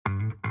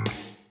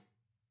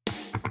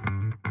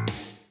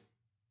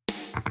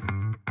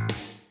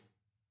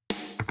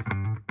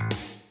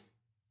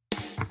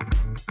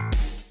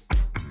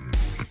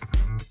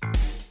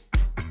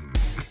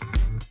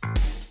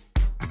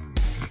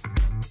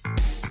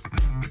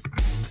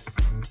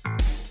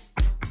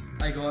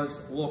Hey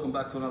guys, welcome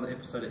back to another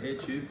episode of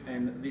HairTube,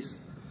 and this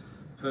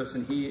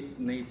person here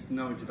needs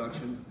no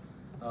introduction.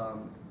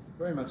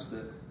 Very much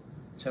the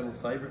channel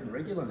favourite and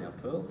regular now,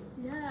 Pearl.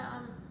 Yeah,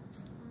 I'm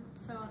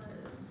so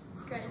honoured.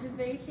 It's great to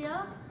be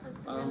here.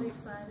 I'm really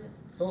excited.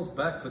 Pearl's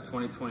back for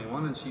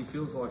 2021 and she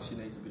feels like she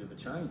needs a bit of a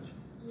change.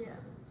 Yeah,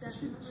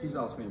 definitely. So she's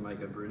asked me to make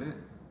her brunette.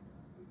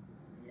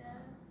 Yeah.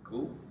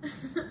 Cool.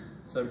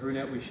 So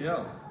brunette we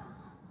shall.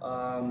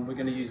 We're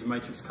going to use a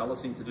Matrix Colour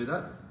Sync to do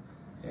that.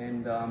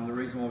 And the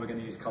reason why we're going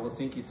to use Colour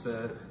Sync, it's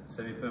a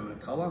semi-permanent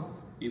colour.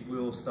 It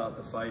will start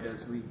to fade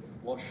as we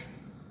wash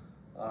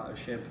or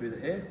shampoo the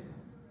hair,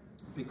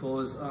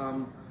 because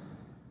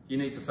you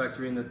need to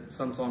factor in that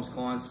sometimes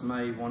clients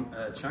may want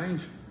a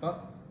change,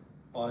 but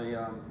I'm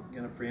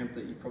going to preempt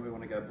that you probably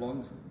want to go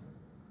blonde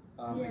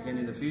again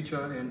in the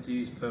future, and to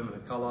use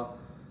permanent colour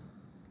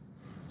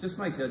just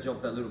makes our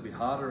job that little bit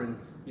harder. And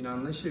you know,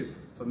 unless you're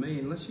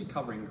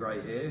covering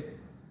grey hair,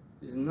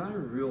 there's no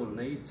real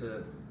need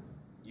to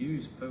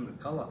use permanent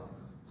colour.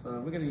 So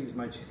we're going to use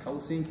Matrix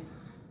Colour Sync.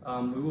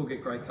 We will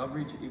get great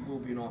coverage, it will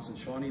be nice and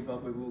shiny,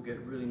 but we will get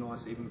really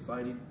nice even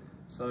fading,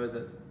 so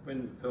that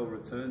when Pearl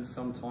returns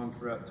sometime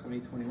throughout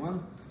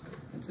 2021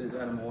 and says,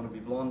 Adam, I want to be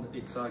blonde,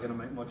 it's going to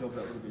make my job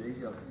that little bit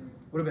easier.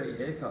 What about your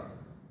haircut?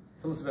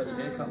 Tell us about your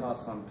haircut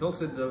last time. Pearl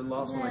said the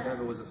last one I gave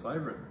her was a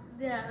favourite.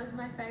 Yeah, it was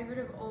my favourite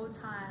of all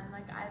time.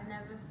 Like, I've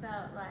never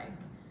felt like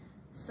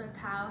so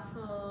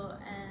powerful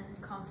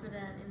and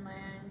confident in my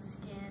own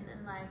skin,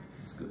 and like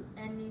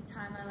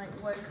anytime I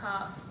like woke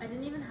up, I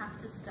didn't even have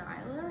to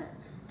style it,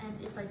 and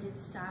if I did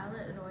style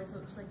it, it always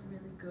looked like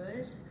really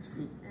good. It's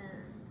good.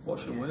 And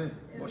wash and wear.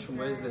 Wash and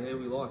wear is the hair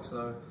we like.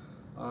 So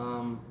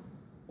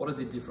what I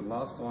did different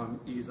last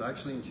time is I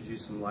actually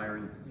introduced some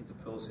layering into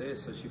Pearl's hair,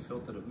 so she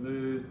felt that it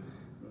moved,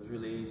 it was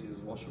really easy, it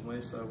was wash and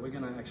wear. So we're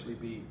going to actually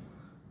be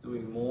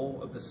doing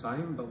more of the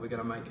same, but we're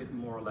going to make it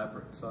more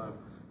elaborate. So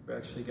we're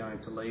actually going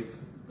to leave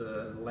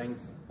the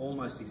length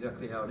almost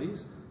exactly how it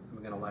is, and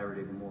we're going to layer it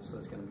even more, so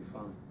it's going to be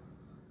fun.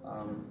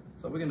 Awesome.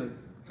 So we're going to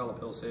colour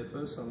Pearl's hair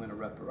first, so I'm going to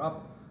wrap her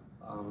up.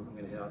 I'm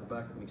going to head out the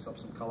back, mix up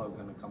some colour, we're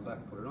going to come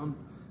back, put it on,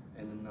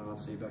 and then I'll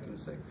see you back in a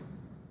sec.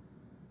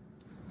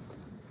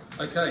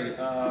 Okay,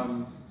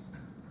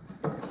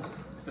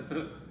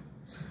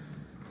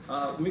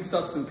 mix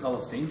up some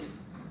Colour Sync.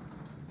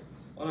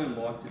 I don't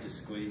like to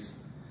just squeeze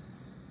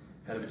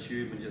out of a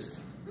tube and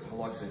just, I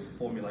like to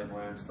formulate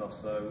my own stuff.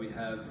 So we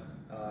have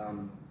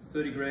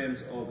 30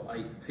 grams of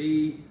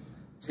 8P,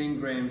 10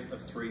 grams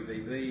of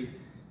 3VV,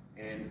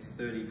 and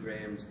 30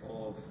 grams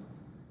of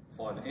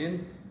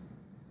 5N,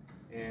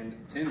 and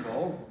 10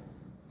 vol.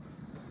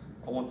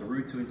 I want the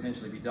root to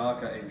intentionally be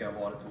darker and go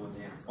lighter towards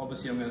the ends.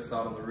 Obviously I'm going to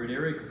start on the root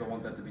area because I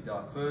want that to be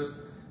dark first,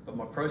 but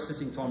my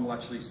processing time will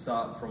actually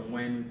start from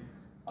when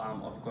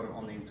I've got it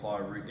on the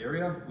entire root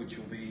area, which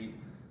will be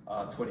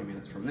 20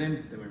 minutes from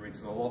then. Then we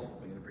rinse it all off.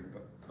 We're going to bring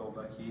Pearl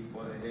back here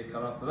for her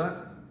haircut after that.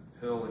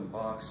 Pearl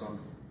embarks on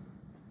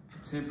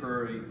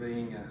temporarily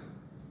being a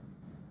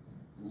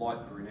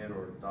light brunette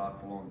or a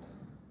dark blonde.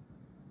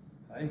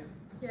 Hey?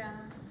 Yeah.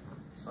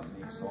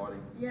 Something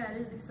exciting. Yeah,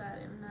 it is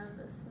exciting. I'm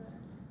nervous.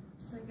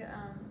 It's like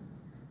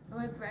I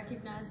won't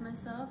recognise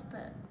myself,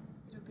 but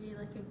it'll be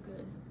like a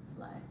good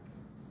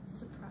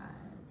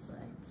surprise. Like,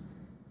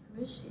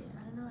 who is she?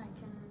 I don't know. I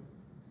can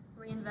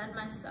reinvent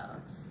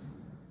myself.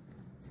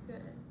 It's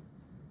good.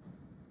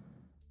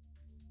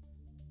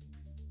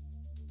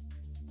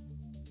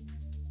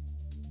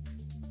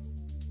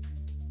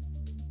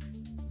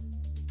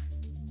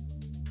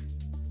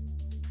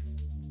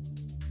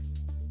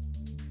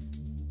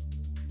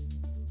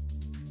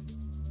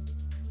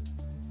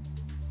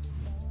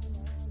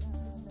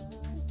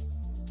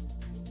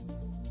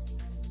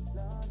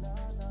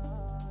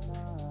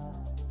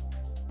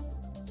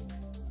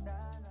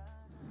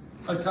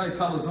 Okay,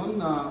 colours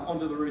on,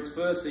 onto the roots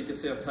first. So you can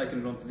see I've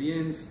taken it onto the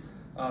ends.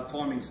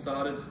 Timing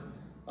started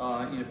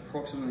in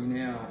approximately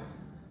now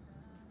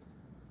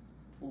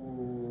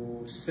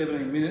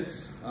 17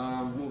 minutes.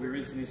 We'll be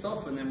rinsing this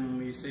off, and then when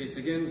we see us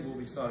again, we'll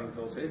be starting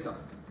Pearl's haircut.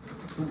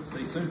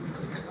 See you soon.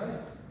 Okay,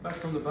 back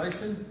from the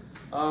basin.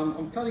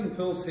 I'm cutting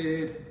Pearl's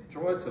hair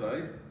dry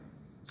today,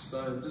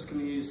 so I'm just going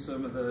to use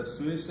some of the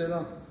smooth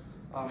setter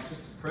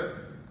just to prep.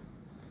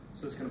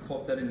 So just going to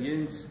pop that in the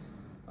ends.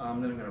 Then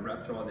I'm going to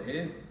wrap dry the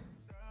hair.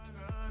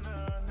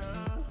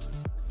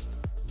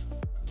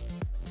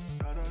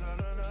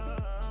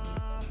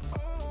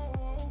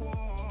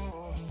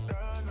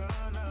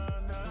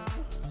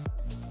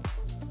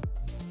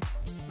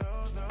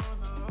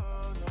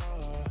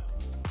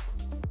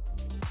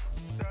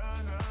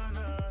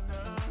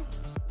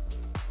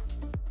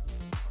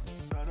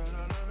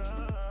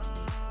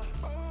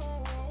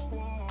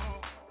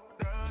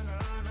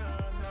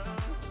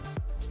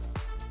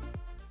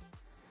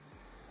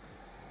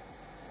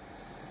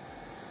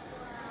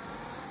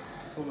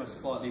 It's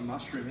almost slightly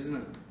mushroom, isn't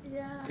it?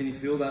 Yeah. Can you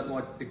feel that,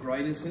 like the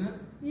greyness in it?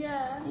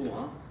 Yeah. It's cool,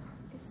 huh?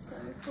 It's so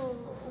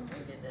cool. Oh my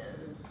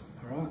goodness.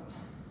 All right.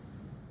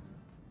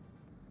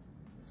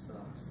 Let's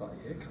start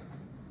your haircut.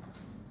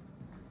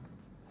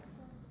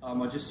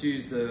 I just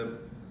used a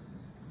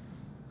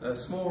A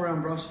small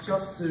round brush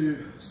just to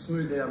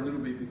smooth out a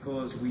little bit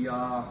because we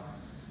are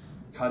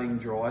cutting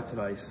dry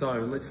today. So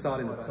let's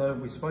start in the So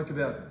we spoke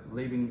about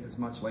leaving as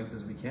much length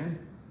as we can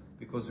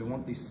because we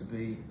want this to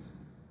be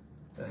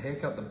a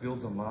haircut that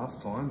builds on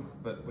last time,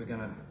 but we're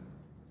gonna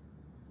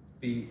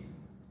be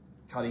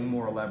cutting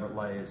more elaborate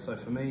layers. So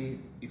for me,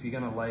 if you're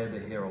gonna layer the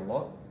hair a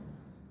lot,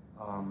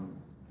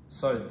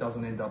 so it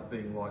doesn't end up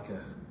being like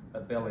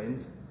a bell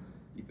end,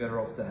 you're better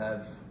off to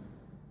have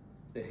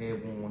the hair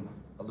worn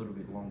a little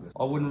bit longer.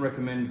 I wouldn't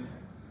recommend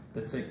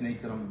the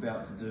technique that I'm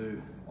about to do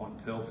on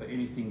Pearl for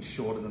anything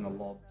shorter than a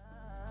lob.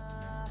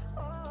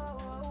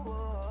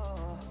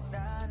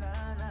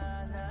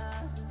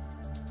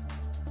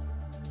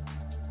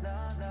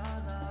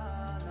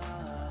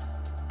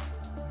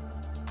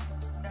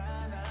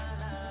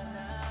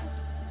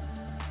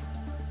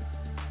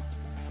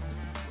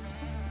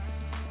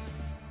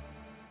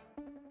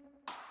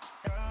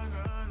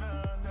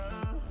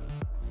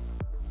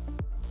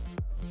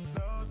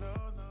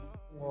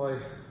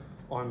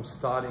 Why I'm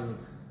starting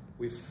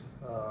with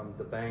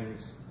the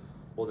bangs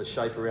or the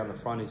shape around the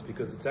front is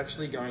because it's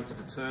actually going to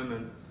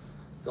determine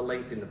the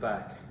length in the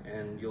back,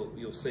 and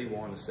you'll see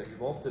why in a second.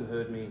 You've often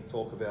heard me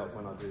talk about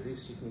when I do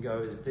this, you can go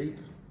as deep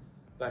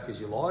back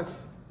as you like,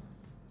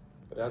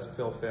 but as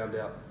Pearl found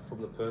out from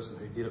the person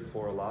who did it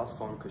for her last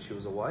time because she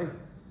was away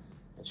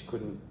and she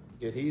couldn't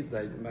get here,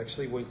 they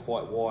actually went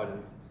quite wide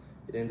and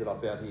it ended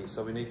up out here.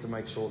 So we need to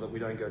make sure that we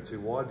don't go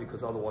too wide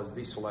because otherwise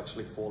this will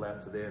actually fall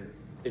out to there.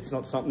 It's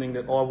not something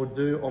that I would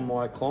do on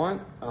my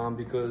client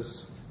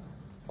because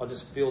I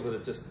just feel that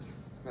it just,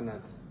 I don't know,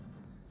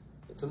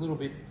 it's a little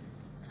bit...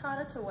 It's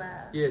harder to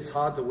wear. Yeah, it's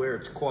hard to wear.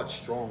 It's quite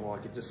strong.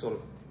 Like it just sort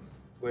of,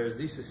 whereas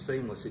this is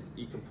seamless.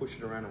 You can push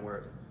it around and wear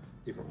it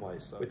different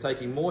ways. So we're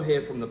taking more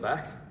hair from the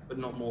back, but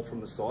not more from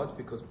the sides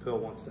because Pearl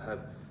wants to have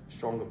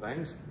stronger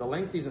bangs. The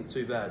length isn't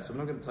too bad, so we're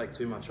not going to take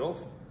too much off.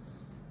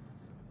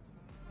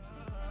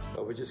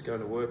 But we're just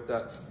going to work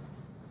that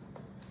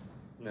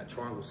in that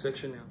triangle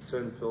section. Now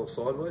turn Pearl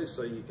sideways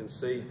so you can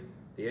see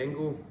the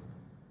angle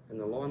and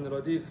the line that I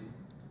did.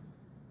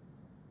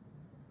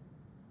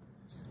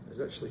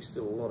 There's actually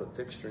still a lot of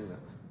texture in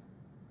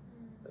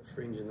that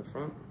fringe in the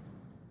front.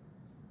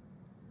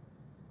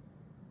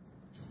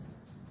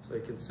 So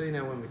you can see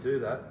now when we do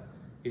that,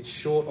 it's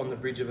short on the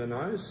bridge of her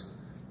nose,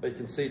 but you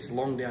can see it's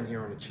long down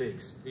here on the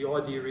cheeks. The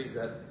idea is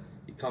that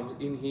it comes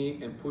in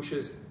here and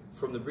pushes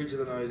from the bridge of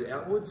the nose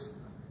outwards,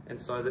 and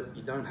so that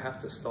you don't have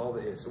to style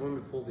the hair. So when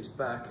we pull this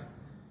back,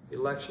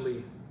 it'll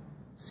actually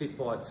sit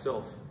by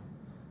itself,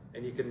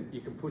 and you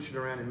can push it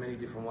around in many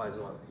different ways.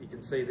 Like you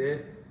can see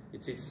there,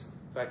 it sits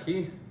back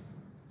here,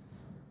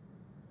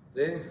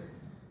 there.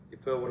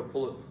 If Pearl were to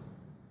pull it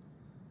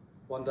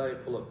one day,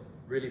 pull it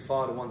really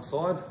far to one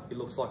side, it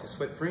looks like a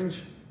sweat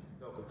fringe.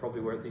 Pearl could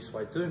probably wear it this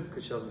way too,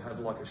 because she doesn't have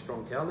like a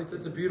strong cowlick.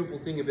 It's a beautiful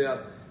thing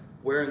about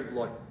wearing,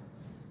 like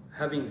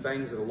having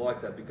bangs that are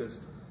like that,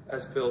 because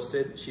as Pearl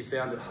said, she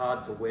found it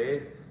hard to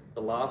wear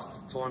the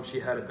last time she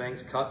had her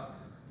bangs cut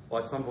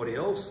by somebody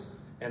else.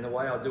 And the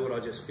way I do it,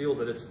 I just feel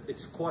that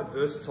it's quite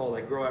versatile.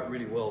 They grow out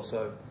really well,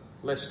 so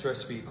less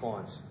stress for your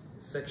clients.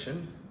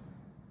 Section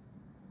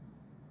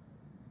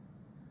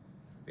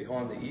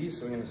behind the ears,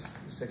 so we're going to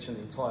section the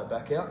entire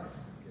back out.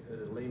 Get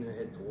her to lean her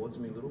head towards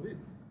me a little bit.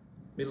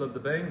 Middle of the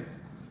bang,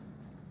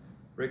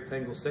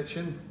 rectangle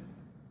section,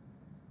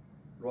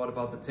 right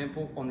above the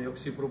temple on the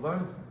occipital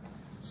bone.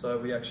 So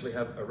we actually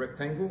have a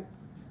rectangle.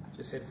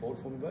 Just head forward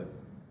for me, babe.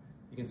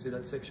 You can see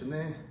that section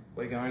there.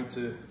 We're going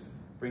to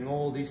bring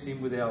all this in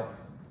with our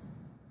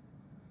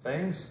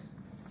bangs.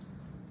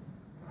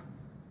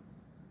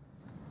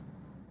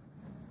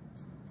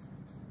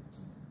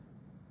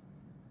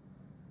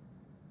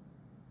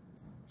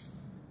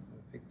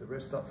 Pick the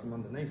rest up from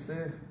underneath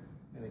there.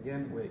 And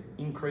again, we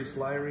increase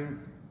layering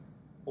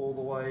all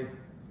the way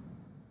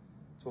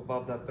to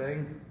above that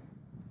bang.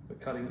 We're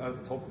cutting over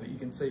the top of it. You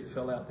can see it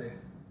fell out there.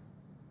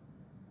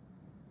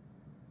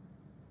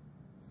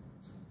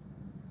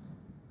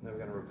 Now we're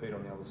going to repeat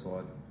on the other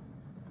side.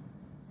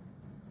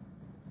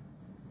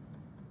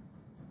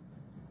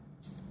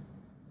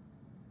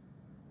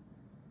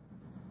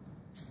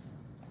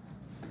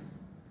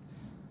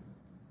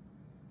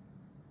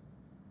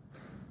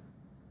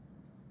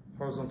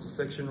 Horizontal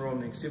section right on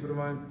the occipital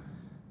bone,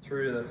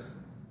 through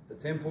the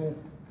temple.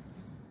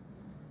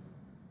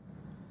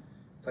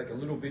 Take a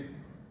little bit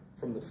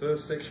from the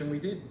first section we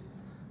did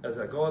as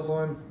our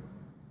guideline.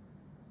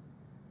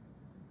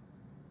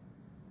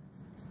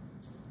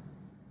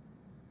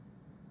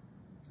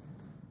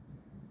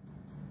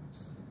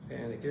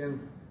 And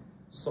again,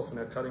 soften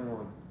our cutting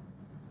line.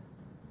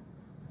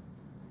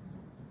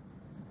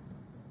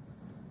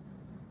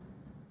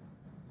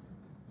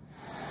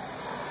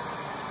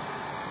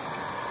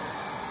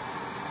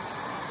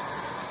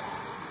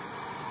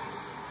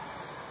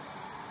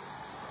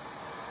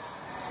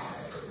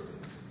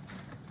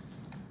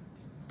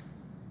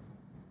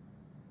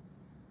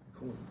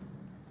 Cool.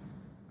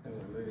 And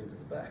we'll move into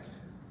the back.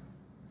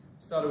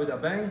 Started with our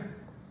bang.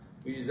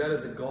 We use that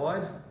as a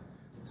guide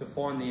to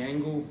find the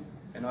angle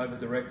and over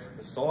direct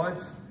the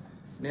sides.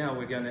 Now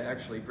we're going to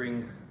actually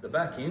bring the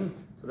back in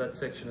to that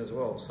section as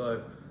well.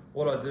 So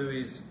what I do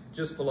is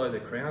just below the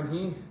crown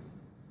here,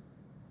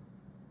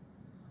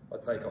 I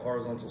take a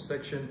horizontal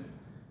section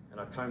and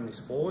I comb this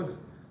forward,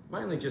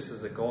 mainly just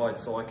as a guide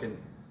so I can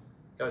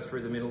go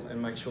through the middle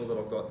and make sure that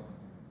I've got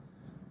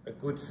a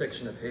good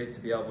section of hair to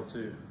be able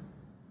to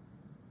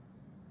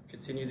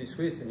continue this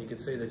with. And you can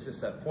see there's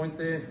just that point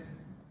there, and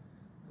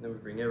then we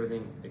bring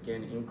everything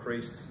again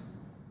increased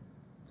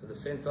to the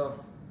center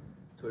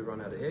till we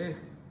run out of hair.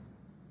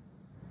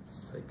 Let's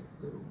take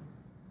a little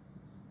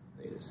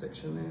neater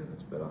section there,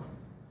 that's better.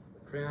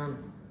 The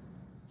crown,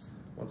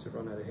 once we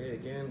run out of hair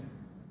again,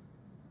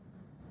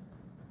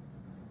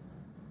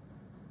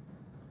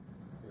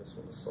 we just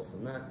want to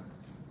soften that.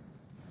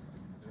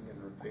 I'm going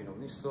to repeat on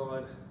this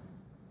side.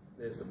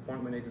 There's the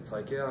point we need to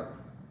take out,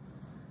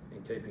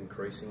 and keep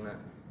increasing that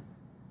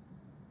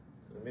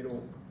to the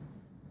middle.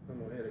 No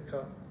more hair to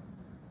cut,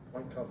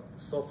 point cut to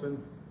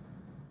soften,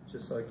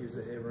 just so it gives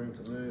the hair room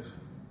to move.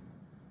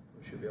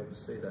 We should be able to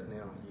see that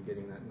now. You're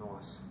getting that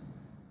nice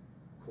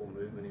cool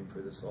movement in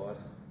through the side.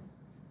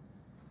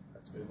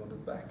 Let's move on to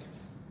the back.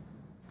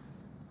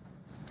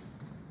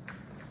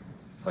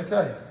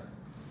 Okay,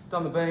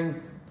 done the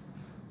bang,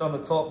 done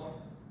the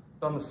top,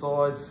 done the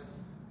sides.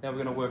 Now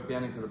we're going to work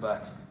down into the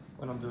back.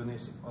 When I'm doing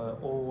this, I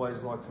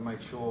always like to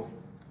make sure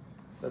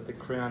that the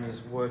crown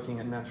is working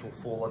at natural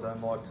fall. I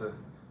don't like to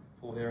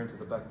pull hair into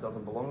the back,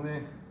 doesn't belong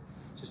there.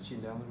 Just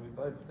chin down a little bit,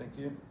 babe, thank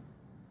you.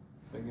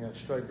 We're going to go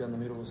straight down the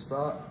middle to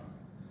start,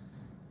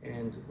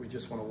 and we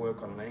just want to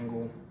work on an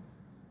angle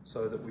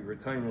so that we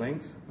retain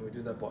length, and we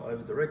do that by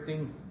over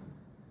directing.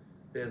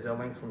 There's our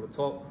length from the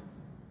top.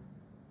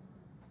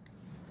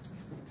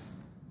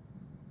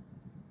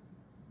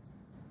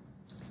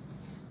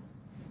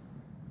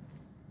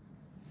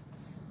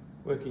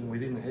 Working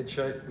within the head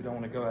shape, we don't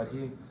want to go out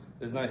here.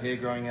 There's no hair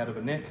growing out of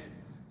a neck,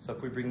 so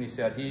if we bring this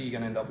out here, you're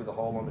going to end up with a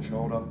hole on the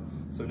shoulder.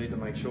 So we need to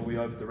make sure we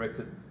over direct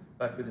it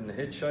back within the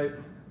head shape,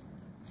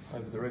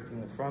 over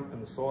directing the front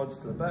and the sides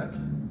to the back.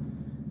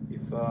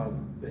 If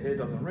the hair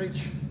doesn't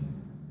reach,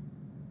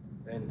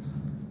 then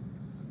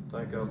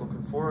don't go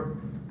looking for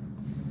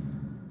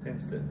it.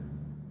 Tends to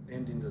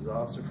end in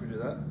disaster if we do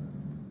that.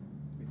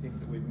 We think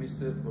that we've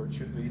missed it, or it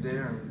should be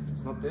there, and if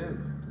it's not there,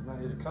 there's no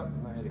hair to cut,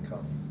 there's no hair to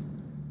cut.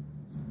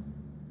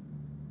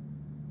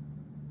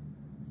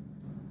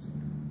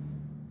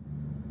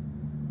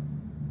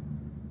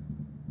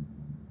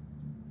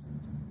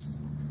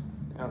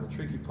 Now the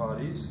tricky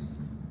part is,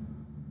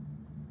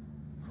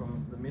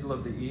 from the middle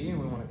of the ear,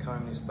 we want to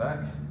comb this back.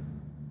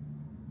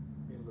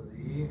 Middle of the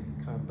ear,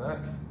 comb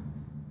back.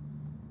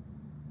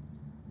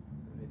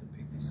 We need to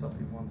pick this up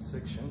in one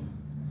section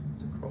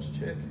to cross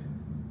check,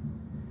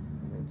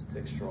 and then to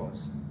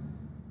texturize.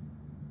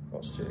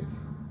 Cross check.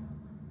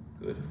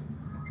 Good.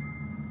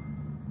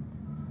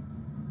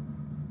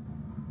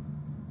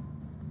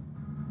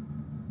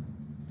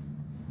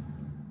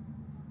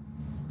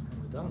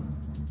 And we're done.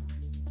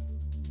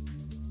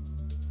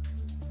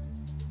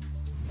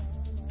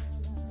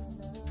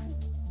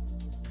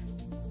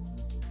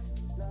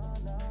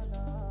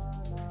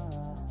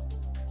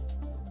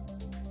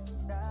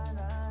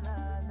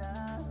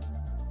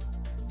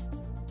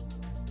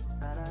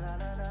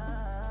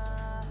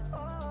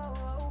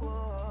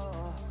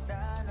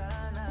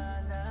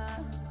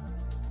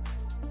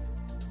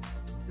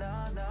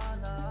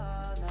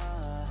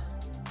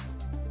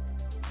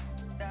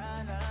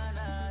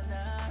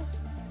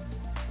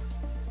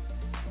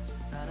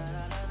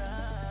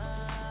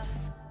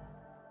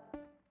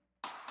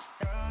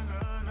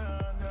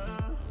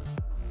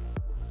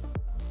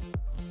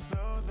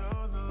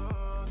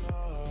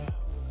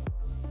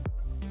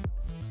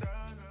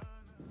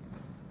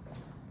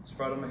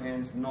 Right on my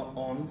hands, not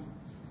on.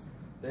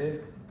 There,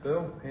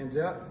 Pearl, hands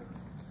out.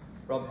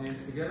 Rub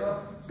hands together.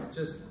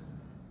 Just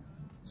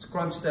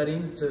scrunch that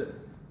in to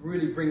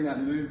really bring that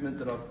movement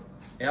that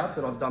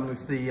I've done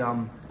with the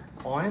iron.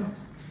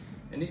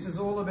 And this is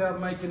all about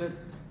making it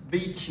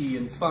beachy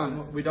and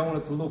fun. We don't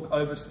want it to look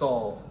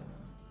overstyled.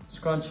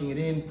 Scrunching it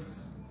in.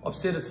 I've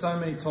said it so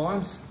many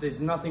times,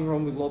 there's nothing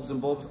wrong with lobs and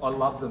bobs. I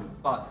love them,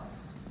 but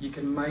you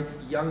can make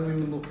young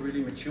women look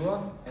really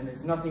mature, and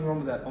there's nothing wrong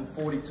with that. I'm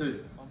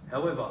 42.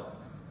 However,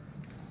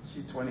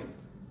 she's 20.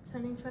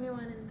 Turning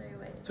 21 in 3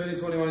 weeks. Turning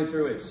 21 in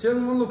 3 weeks. She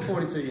doesn't want to look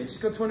 42 yet. She's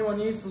got 21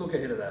 years to look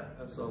ahead of that.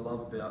 That's what I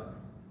love about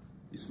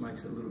this.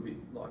 Makes it a little bit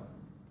like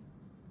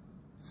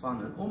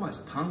fun and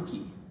almost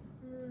punky.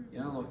 You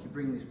know, like you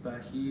bring this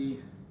back here.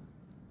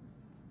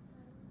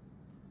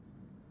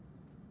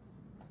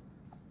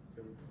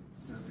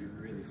 That'd be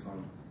really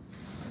fun.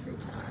 Every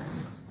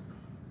time.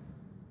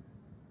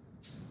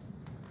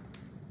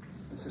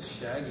 It's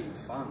just shaggy and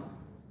fun.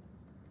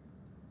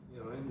 You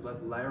know what I mean?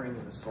 That layering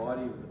of the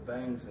sidey with the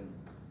bangs, and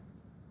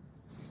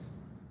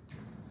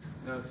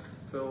you know,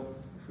 Pearl,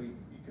 you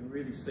can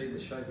really see the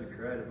shape we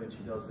created when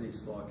she does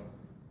this. Like,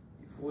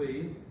 if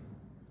we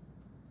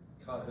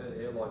cut her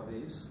hair like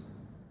this,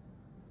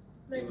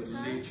 it would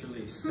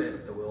literally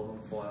set the world on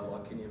fire.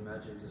 Like, can you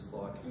imagine just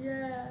like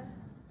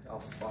how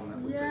fun that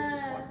would be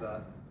just like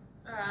that?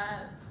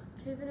 Alright,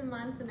 keep it in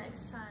mind for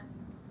next time.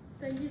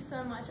 Thank you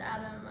so much,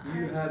 Adam.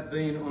 You have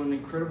been on an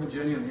incredible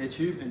journey on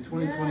HairTube in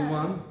 2021.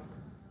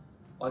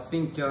 Yeah. I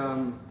think,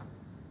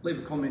 leave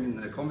a comment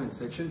in the comments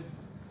section.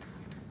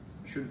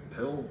 Should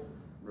Pearl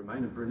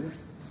remain a brunette?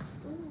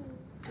 Ooh.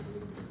 A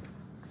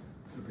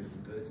little bit of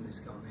a bird's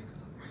nest going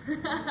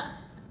there.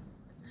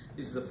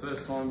 This is the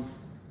first time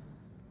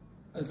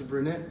as a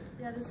brunette.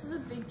 Yeah, this is a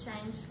big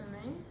change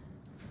for me.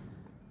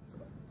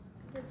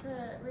 I get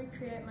to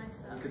recreate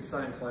myself. We could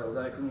stay and play all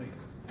day, couldn't we?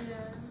 Yeah.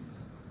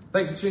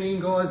 Thanks for tuning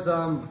in, guys.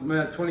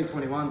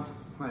 2021,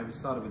 mate, we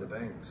started with a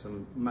bang.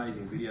 Some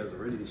amazing videos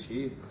already this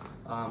year.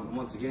 And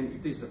once again,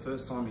 if this is the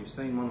first time you've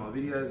seen one of my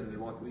videos and you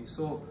like what you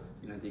saw,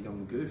 you don't think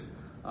I'm a goof,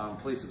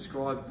 please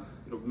subscribe.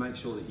 It'll make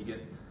sure that you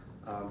get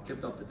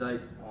kept up to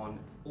date on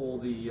all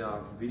the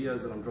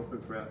videos that I'm dropping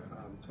throughout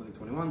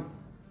 2021.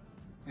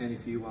 And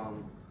if you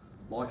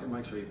like it,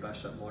 make sure you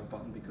bash that like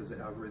button because the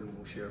algorithm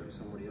will share it with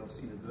somebody else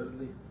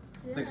inadvertently.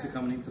 Yeah. Thanks for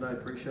coming in today,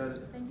 appreciate it.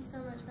 Thank you so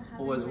much for having me.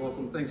 Always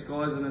welcome. Thanks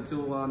guys, and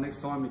until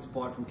next time, it's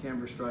bye from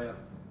Canberra, Australia.